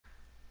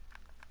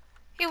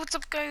Hey, what's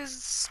up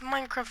guys?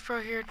 Minecraft Pro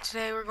here.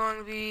 Today we're going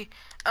to be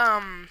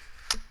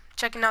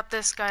checking out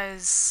this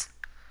guy's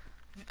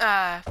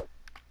uh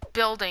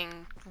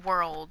building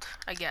world,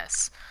 I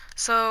guess.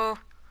 So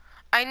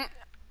I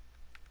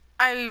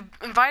I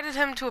invited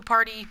him to a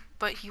party,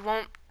 but he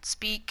won't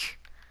speak.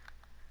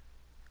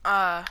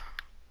 I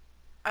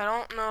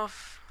don't know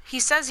if he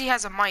says he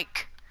has a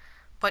mic,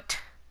 but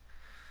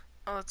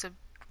oh, it's a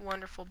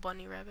wonderful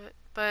bunny rabbit.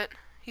 But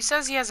he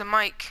says he has a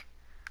mic,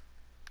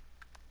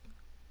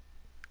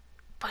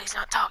 but he's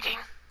not talking.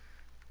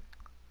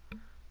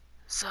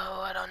 So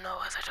I don't know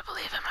whether to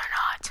believe him or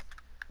not.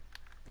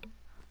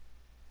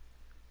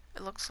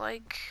 It looks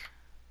like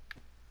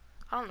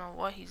I don't know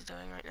what he's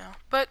doing right now,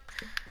 but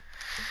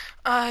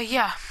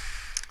yeah.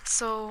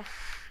 So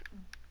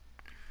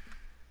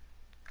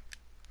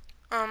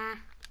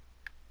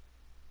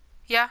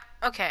yeah,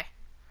 okay.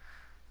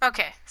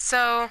 Okay,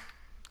 so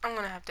I'm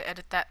gonna have to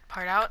edit that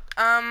part out.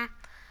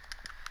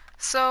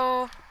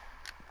 So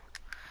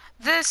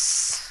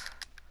this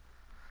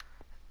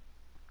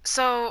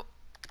so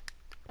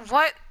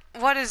what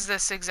is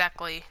this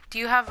exactly? Do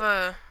you have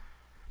a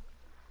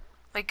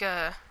like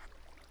a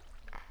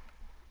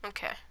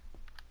okay.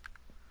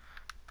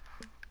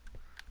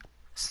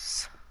 This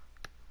is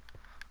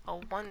a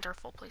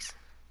wonderful place.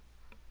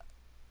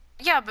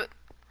 Yeah, but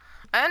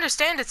I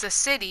understand it's a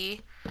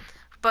city,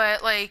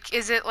 but like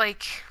is it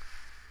like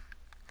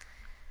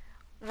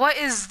what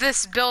is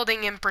this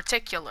building in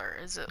particular?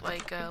 Is it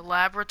like a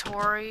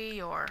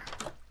laboratory or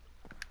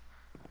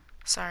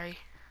sorry.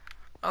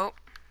 Oh.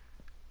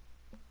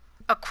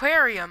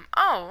 Aquarium.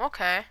 Oh,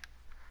 okay.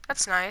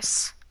 That's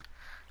nice.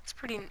 It's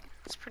pretty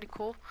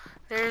cool.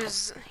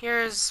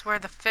 Here's where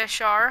the fish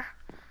are.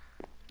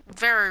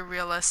 Very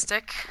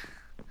realistic.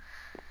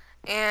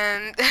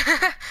 And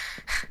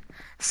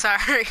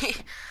sorry.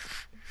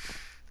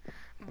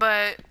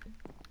 But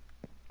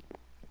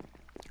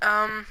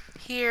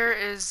here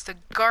is the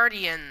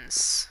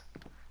guardians.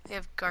 They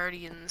have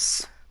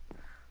guardians.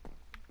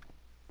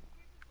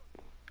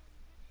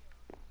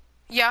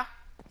 Yeah.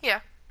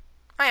 Yeah.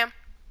 I am.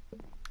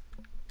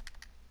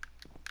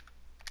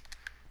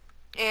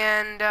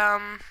 And I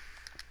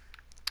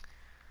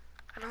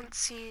don't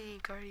see any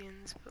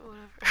guardians, but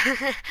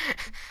whatever.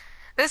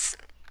 This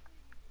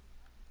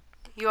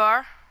you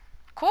are?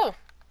 Cool.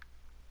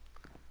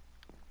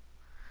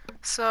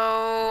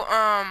 So,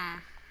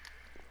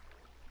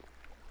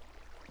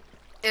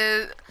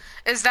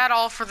 is that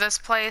all for this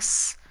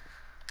place?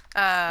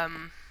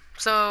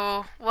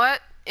 So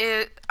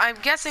I'm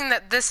guessing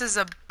that this is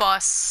a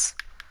bus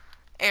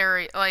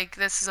area, like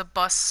this is a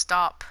bus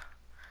stop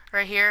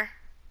right here.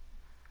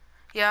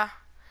 Yeah.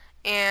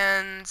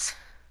 And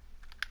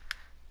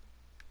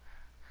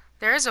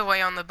there is a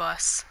way on the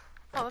bus.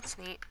 Oh, that's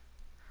neat.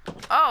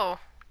 Oh.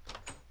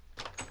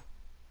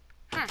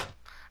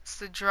 It's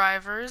the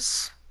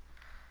driver's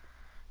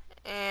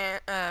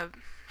and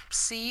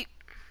seat.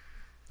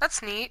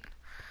 That's neat.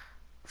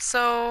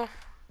 So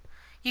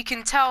you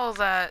can tell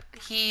that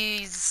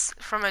he's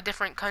from a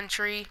different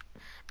country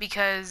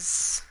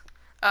because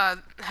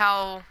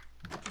how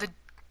the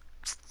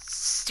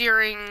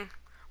steering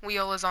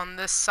wheel is on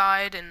this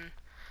side and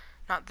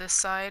not this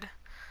side.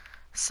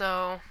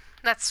 So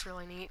that's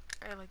really neat.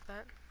 I like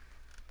that.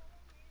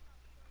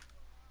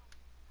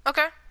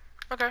 Okay.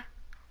 Okay.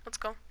 Let's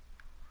go.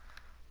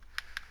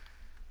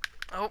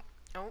 Oh.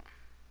 Oh.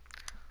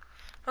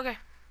 Okay.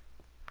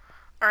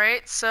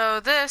 Alright, so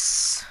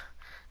this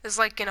is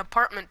like an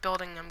apartment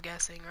building, I'm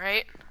guessing,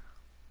 right?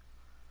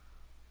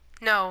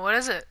 No, what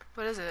is it?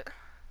 What is it?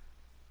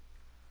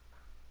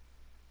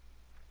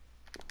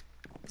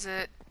 Is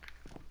it...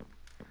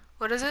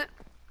 What is it?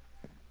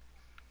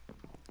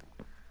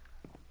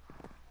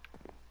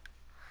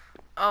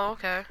 Oh,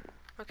 okay.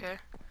 Okay.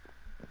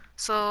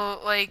 So,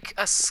 like,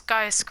 a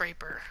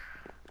skyscraper.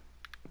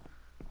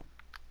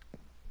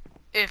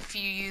 If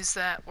you use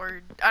that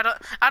word. I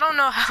don't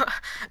know how,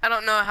 I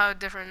don't know how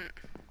different...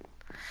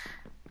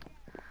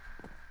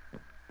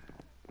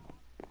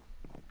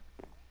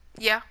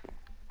 Yeah.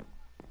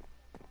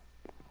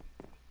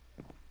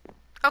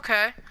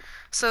 Okay.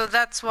 So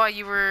that's why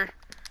you were,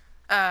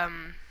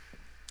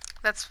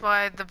 that's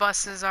why the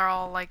buses are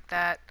all like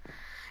that.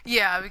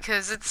 Yeah,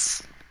 because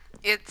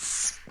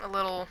it's a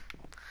little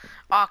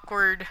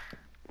awkward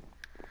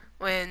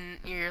when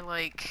you're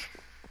like,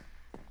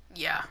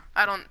 yeah,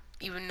 I don't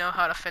even know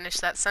how to finish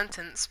that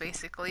sentence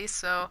basically.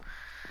 So,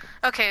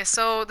 okay,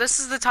 so this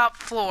is the top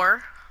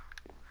floor.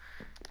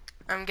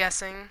 I'm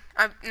guessing.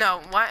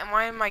 No, why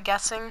am I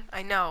guessing?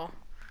 I know,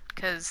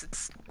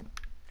 because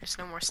there's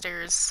no more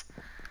stairs.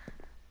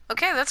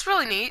 Okay, that's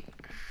really neat.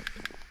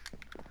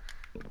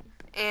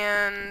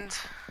 And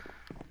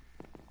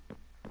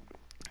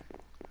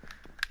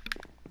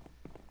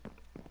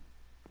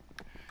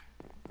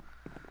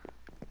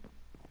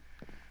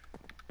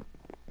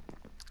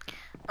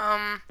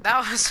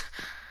that was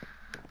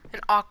an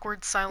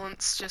awkward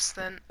silence just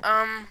then.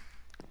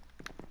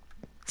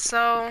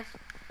 So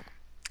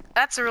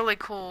that's a really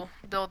cool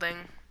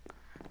building.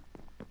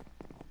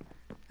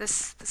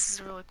 This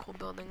is a really cool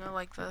building. I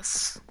like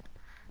this.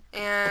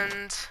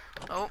 And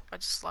oh, I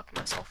just locked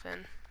myself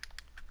in.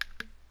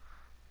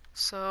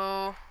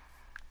 So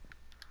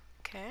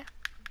okay.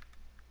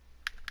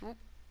 Oop.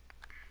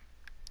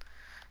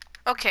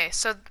 Okay,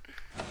 so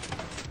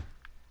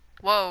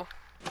whoa.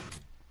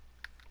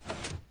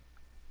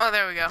 Oh,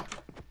 there we go.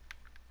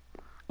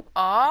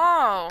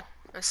 Oh,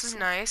 this is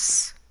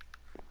nice.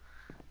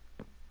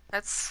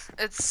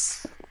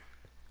 It's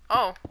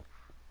oh.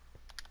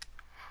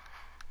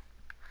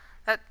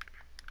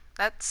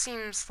 That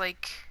seems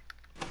like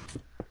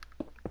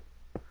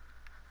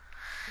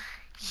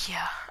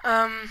yeah.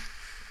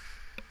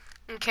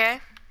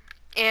 Okay.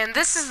 And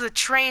this is the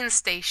train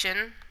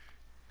station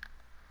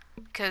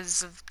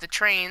because of the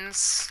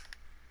trains,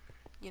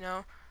 you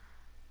know.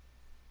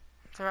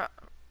 The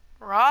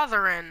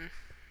Rotherham.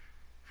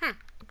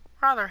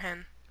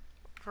 Rotherham.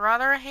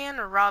 Rotherham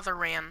or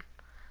Rotherham?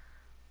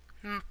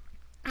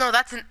 No,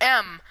 that's an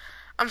M.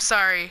 I'm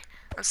sorry,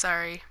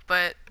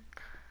 but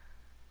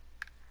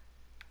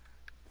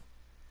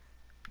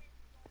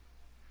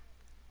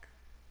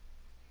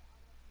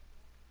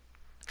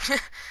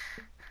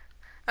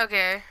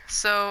okay,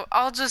 so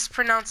I'll just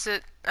pronounce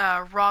it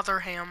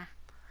Rotherham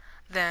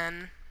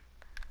then.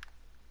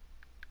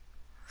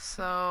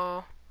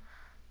 So,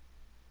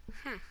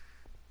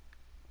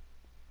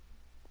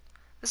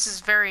 this is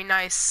very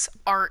nice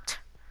art.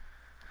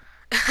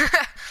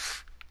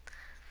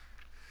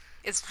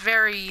 It's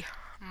very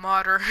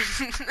modern.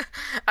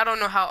 I don't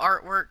know how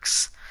art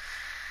works.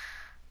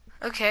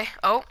 Okay,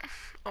 oh,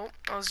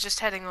 I was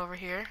just heading over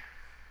here.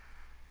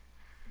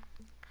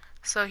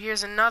 So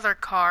here's another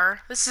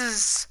car. This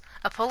is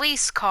a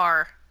police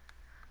car.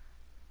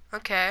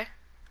 Okay.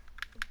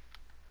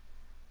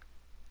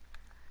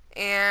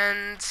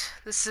 And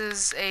this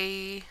is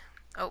a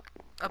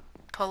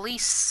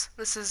police.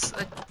 This is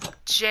a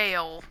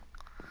jail.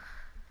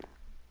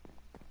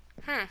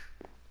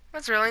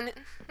 That's really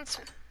that's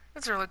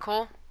really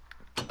cool.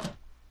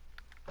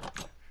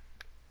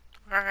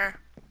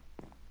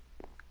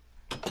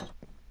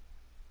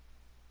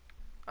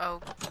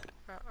 Oh,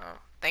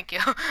 thank you.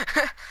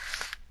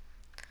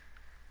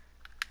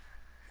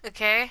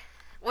 Okay,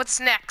 what's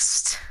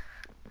next?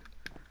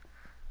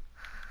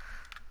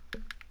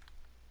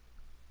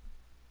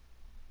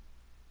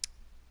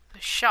 The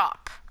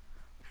shop.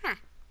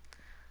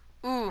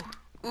 Ooh.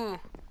 Oh,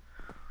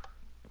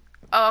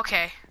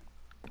 okay.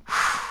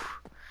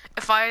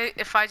 If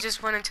I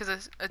just went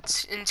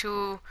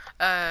into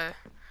a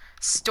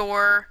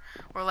store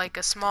or like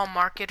a small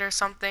market or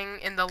something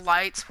and the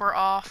lights were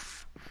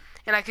off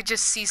and I could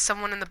just see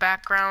someone in the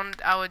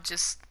background, I would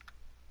just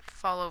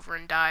fall over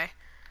and die.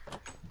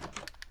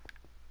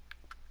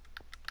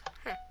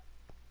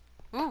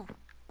 Ooh.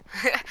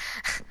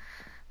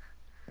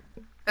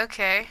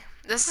 Okay,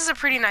 this is a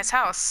pretty nice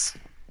house.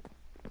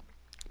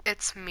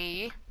 It's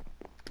me.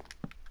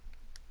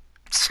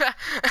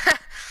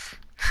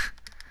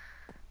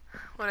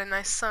 What a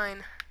nice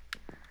sign.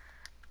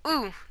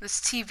 Ooh,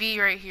 this TV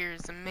right here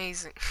is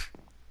amazing.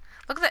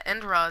 Look at the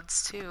end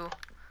rods too.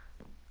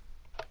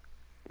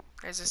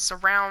 There's a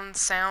surround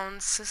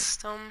sound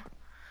system.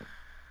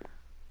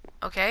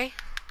 Okay,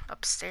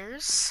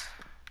 upstairs.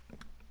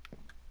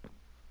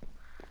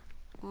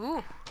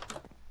 Ooh.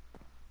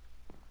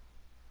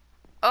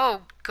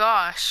 Oh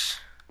gosh.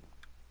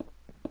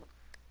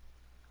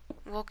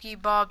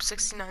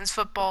 wilkybob69's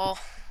football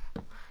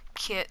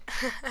kit.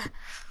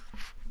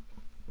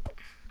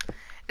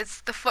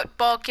 It's the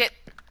football kit.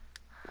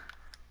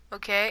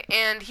 Okay,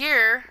 and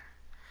here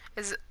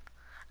is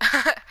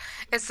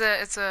it's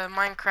a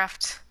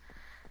Minecraft.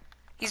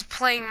 He's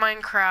playing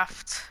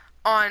Minecraft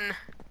on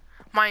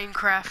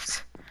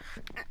Minecraft,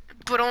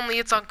 but only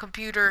it's on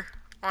computer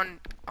on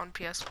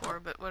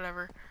PS4. But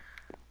whatever.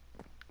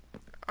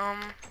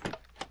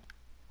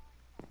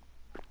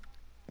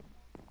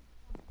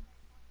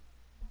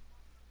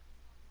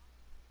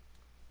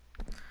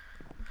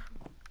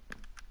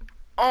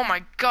 Oh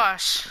my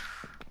gosh.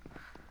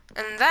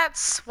 And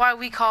that's why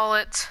we call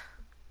it...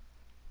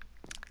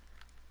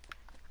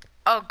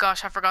 Oh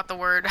gosh, I forgot the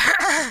word.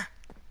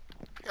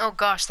 Oh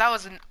gosh, that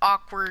was an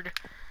awkward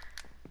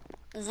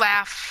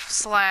laugh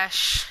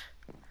slash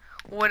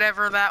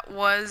whatever that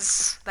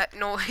was. That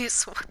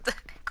noise. What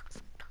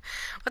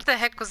the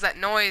heck was that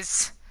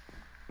noise?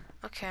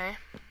 Okay.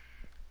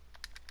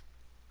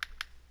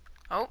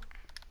 Oh.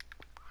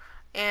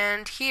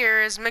 And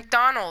here is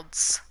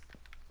McDonald's.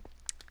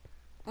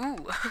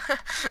 Ooh.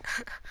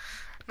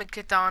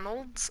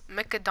 McDonald's,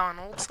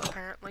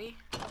 apparently.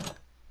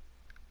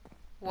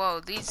 Whoa,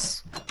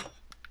 these...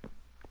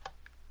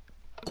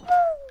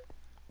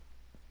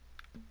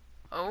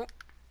 Oh,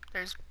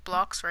 there's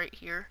blocks right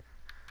here.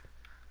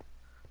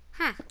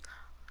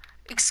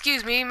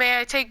 Excuse me, may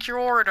I take your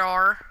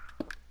order?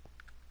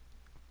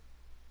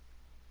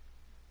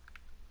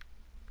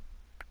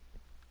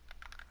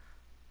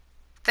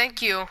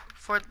 Thank you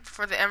for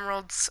the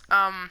emeralds.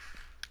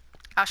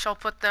 I shall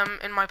put them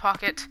in my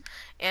pocket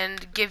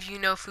and give you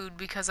no food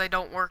because I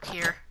don't work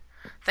here.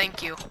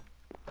 Thank you.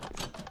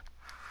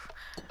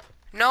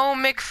 No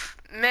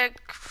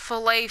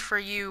McFillet for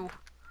you.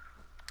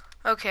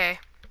 Okay.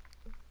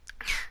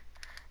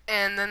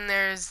 And then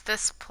there's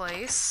this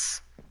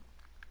place.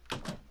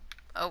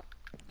 Oh,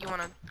 you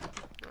wanna...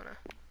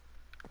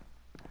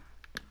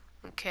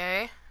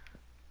 Okay.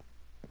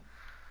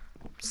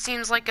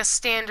 Seems like a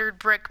standard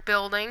brick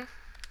building.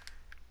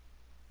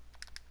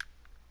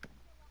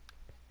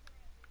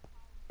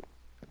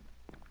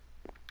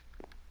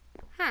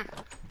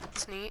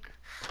 That's neat.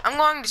 I'm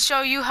going to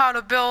show you how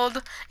to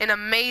build an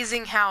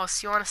amazing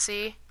house. You wanna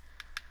see?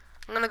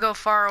 I'm gonna go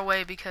far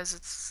away because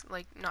it's,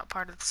 like, not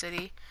part of the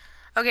city.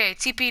 Okay,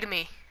 TP to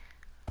me.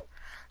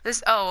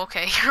 Oh,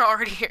 okay, you're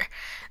already here.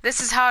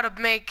 This is how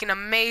to make an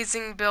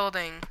amazing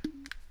building.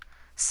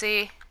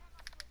 See?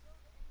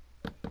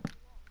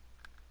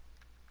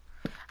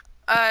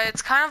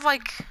 It's kind of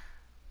like...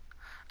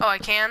 Oh, I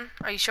can?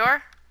 Are you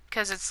sure?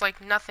 Because it's,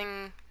 like,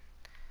 nothing...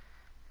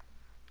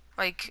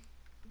 like,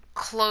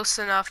 close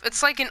enough.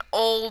 It's like an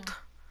old,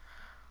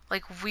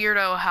 like,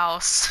 weirdo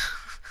house.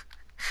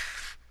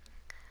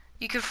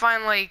 You could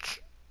find,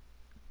 like,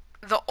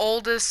 the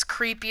oldest,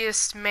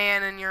 creepiest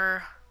man in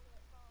your...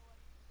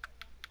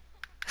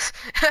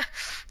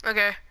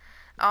 Okay.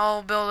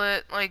 I'll build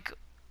it, like,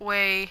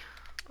 way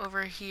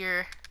over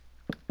here.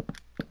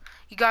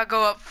 You gotta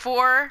go up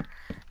 4,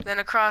 then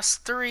across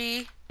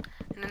 3,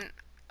 and then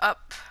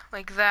up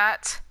like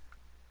that.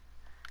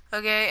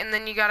 Okay, and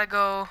then you gotta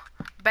go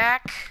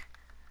back,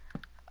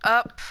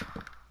 up,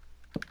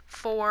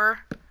 4.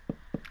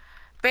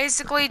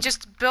 Basically,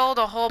 just build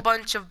a whole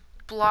bunch of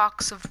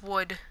blocks of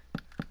wood.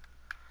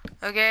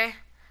 Okay?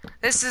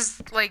 This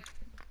is, like,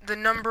 the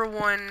number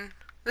one...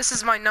 This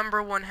is my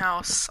number one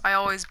house. I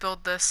always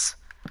build this.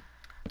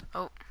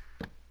 Oh.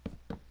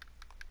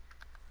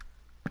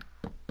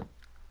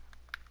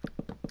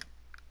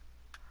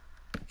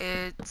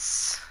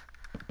 It's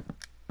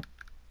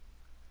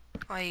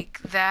like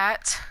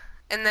that.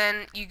 And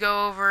then you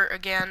go over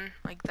again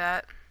like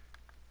that.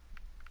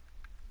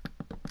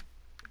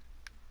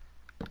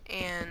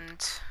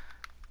 And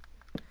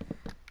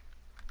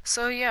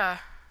so yeah,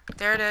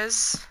 there it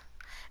is.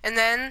 And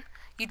then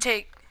you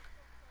take...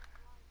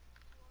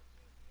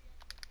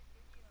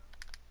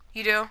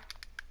 You do?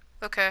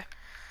 Okay.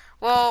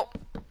 Well,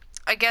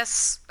 I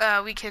guess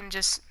we can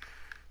just...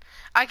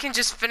 I can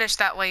just finish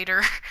that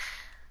later.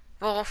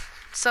 Well,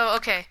 so,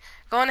 okay.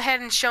 Go on ahead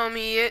and show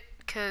me it,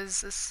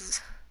 because this is...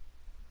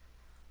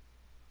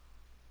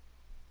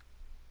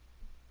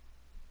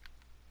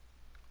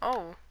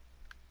 Oh.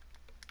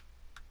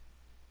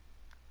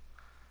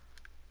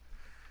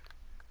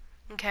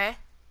 Okay.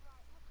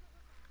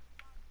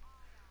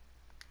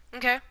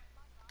 Okay.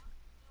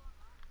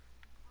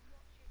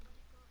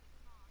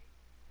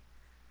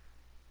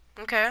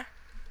 Okay.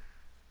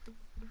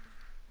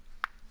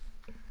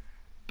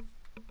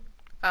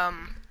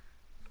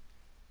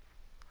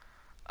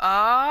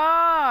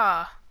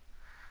 Ah.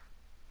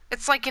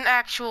 It's like an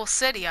actual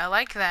city. I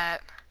like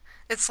that.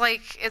 It's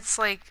like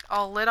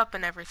all lit up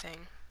and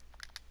everything.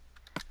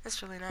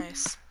 It's really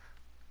nice.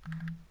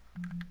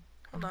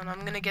 Hold on,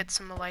 I'm gonna get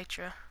some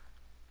elytra.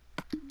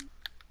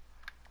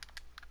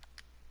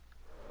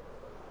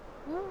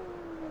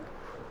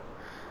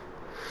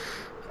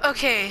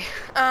 Okay,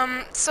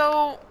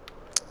 so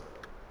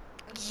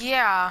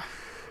yeah,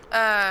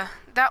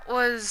 that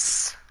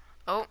was,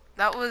 oh,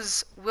 that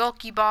was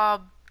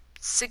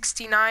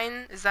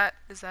wilkybob69. Is that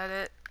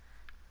it?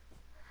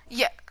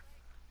 Yeah.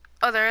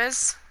 Oh, there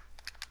is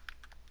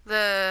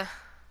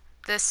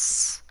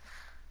this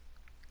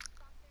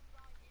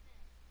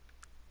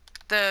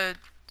the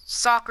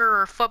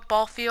soccer or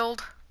football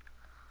field.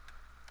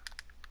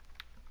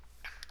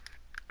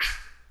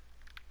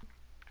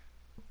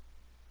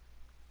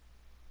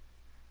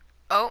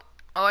 Oh,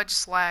 I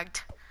just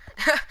lagged.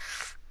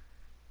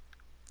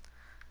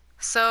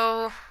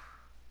 So,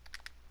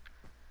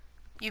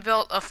 you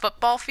built a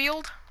football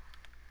field?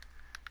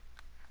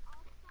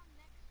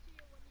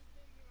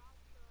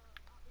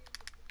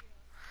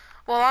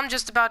 Well, I'm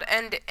just about to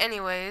end it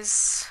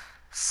anyways.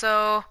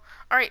 So,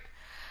 alright.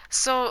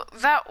 So,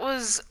 that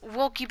was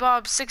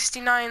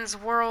wilkybob69's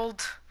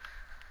world.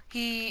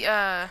 He's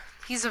a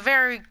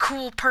very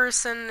cool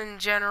person in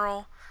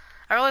general.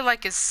 I really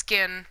like his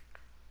skin.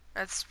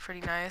 That's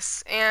pretty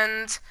nice.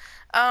 And,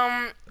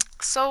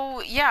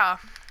 so, yeah.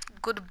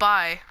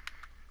 Goodbye.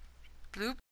 Bloop.